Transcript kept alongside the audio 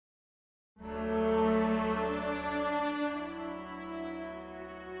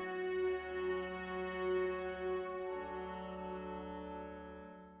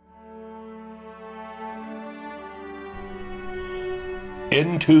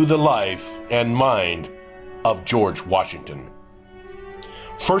into the life and mind of George Washington.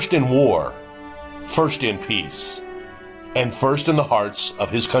 First in war, first in peace, and first in the hearts of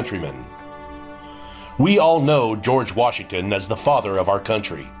his countrymen. We all know George Washington as the father of our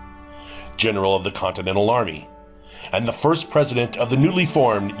country, General of the Continental Army, and the first president of the newly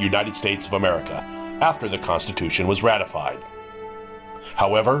formed United States of America after the Constitution was ratified.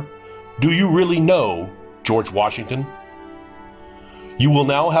 However, do you really know George Washington? You will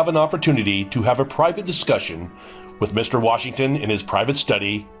now have an opportunity to have a private discussion with Mr. Washington in his private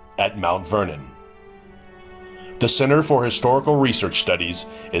study at Mount Vernon. The Center for Historical Research Studies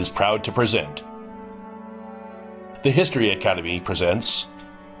is proud to present. The History Academy presents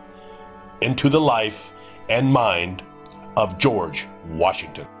Into the Life and Mind of George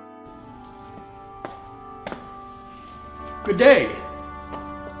Washington. Good day.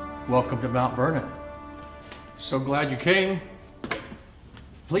 Welcome to Mount Vernon. So glad you came.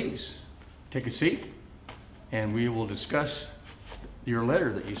 Please take a seat and we will discuss your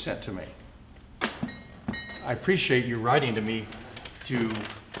letter that you sent to me. I appreciate you writing to me to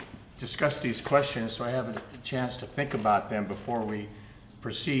discuss these questions so I have a chance to think about them before we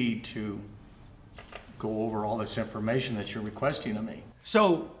proceed to go over all this information that you're requesting of me.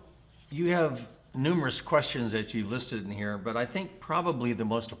 So you have numerous questions that you listed in here, but I think probably the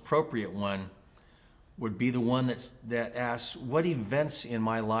most appropriate one would be the one that asks, what events in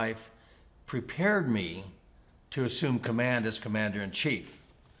my life prepared me to assume command as Commander-in-Chief?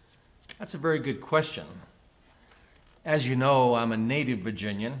 That's a very good question. As you know, I'm a native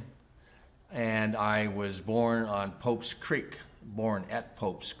Virginian, and I was born on Pope's Creek, born at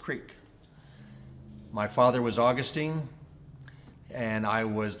Pope's Creek. My father was Augustine, and I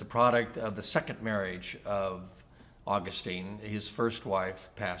was the product of the second marriage of Augustine. His first wife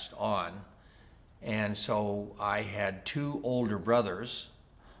passed on. And so I had two older brothers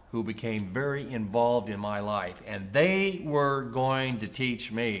who became very involved in my life, and they were going to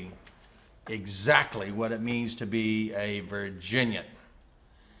teach me exactly what it means to be a Virginian.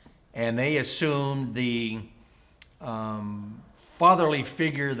 And they assumed the fatherly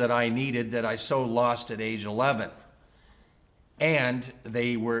figure that I needed, that I so lost at age 11. And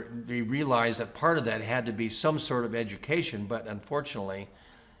they realized that part of that had to be some sort of education, but unfortunately,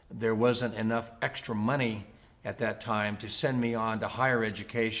 there wasn't enough extra money at that time to send me on to higher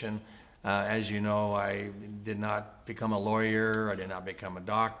education. As you know, I did not become a lawyer, I did not become a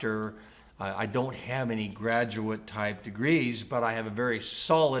doctor. I don't have any graduate type degrees, but I have a very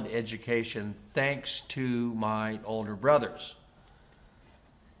solid education thanks to my older brothers.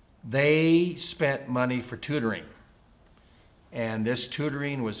 They spent money for tutoring, and this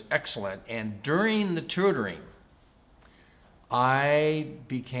tutoring was excellent. And during the tutoring, I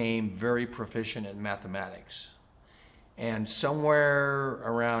became very proficient in mathematics. And somewhere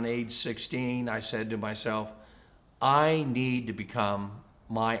around age 16, I said to myself, I need to become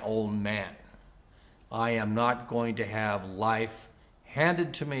my own man. I am not going to have life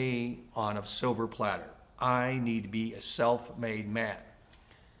handed to me on a silver platter. I need to be a self-made man.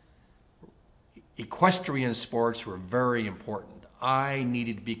 Equestrian sports were very important. I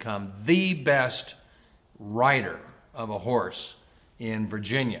needed to become the best rider of a horse in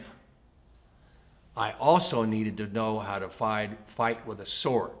Virginia. I also needed to know how to fight with a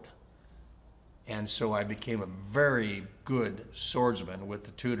sword. And so I became a very good swordsman with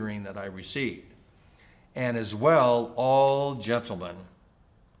the tutoring that I received. And as well, all gentlemen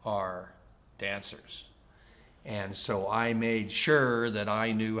are dancers. And so I made sure that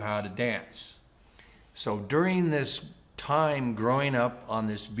I knew how to dance. So during this time growing up on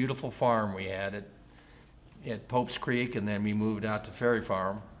this beautiful farm we had at Pope's Creek, and then we moved out to Ferry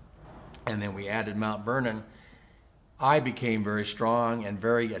Farm, and then we added Mount Vernon, I became very strong and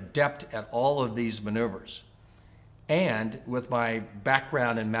very adept at all of these maneuvers. And with my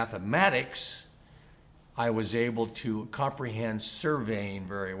background in mathematics, I was able to comprehend surveying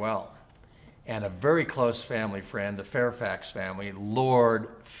very well. And a very close family friend, the Fairfax family, Lord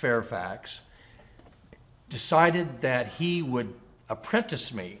Fairfax, decided that he would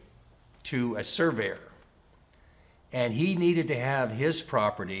apprentice me to a surveyor. And he needed to have his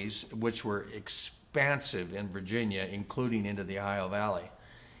properties, which were expansive in Virginia, including into the Ohio Valley,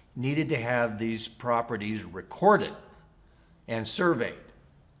 needed to have these properties recorded and surveyed.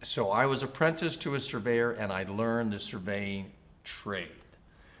 So I was apprenticed to a surveyor, and I learned the surveying trade,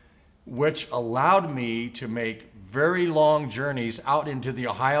 which allowed me to make very long journeys out into the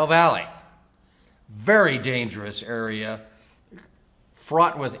Ohio Valley. Very dangerous area,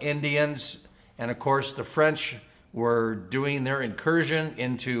 fraught with Indians, and of course the French were doing their incursion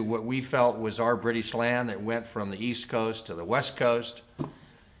into what we felt was our British land that went from the East Coast to the West Coast.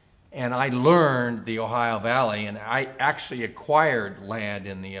 And I learned the Ohio Valley, and I actually acquired land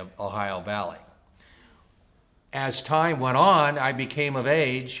in the Ohio Valley. As time went on, I became of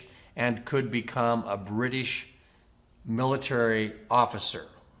age and could become a British military officer.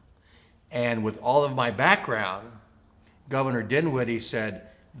 And with all of my background, Governor Dinwiddie said,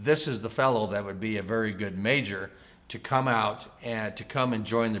 this is the fellow that would be a very good major to come out and to come and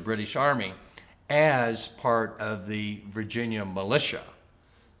join the British Army as part of the Virginia militia.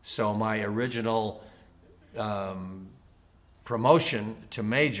 So my original promotion to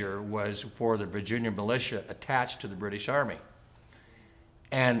major was for the Virginia militia attached to the British Army.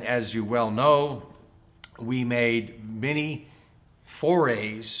 And as you well know, we made many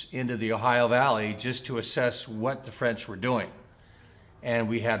forays into the Ohio Valley just to assess what the French were doing. And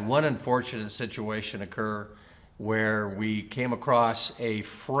we had one unfortunate situation occur where we came across a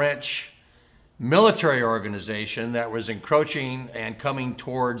French military organization that was encroaching and coming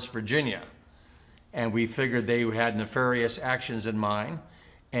towards Virginia. And we figured they had nefarious actions in mind.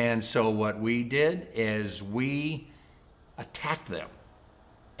 And so what we did is we attacked them.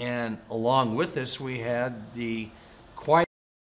 And along with this, we had the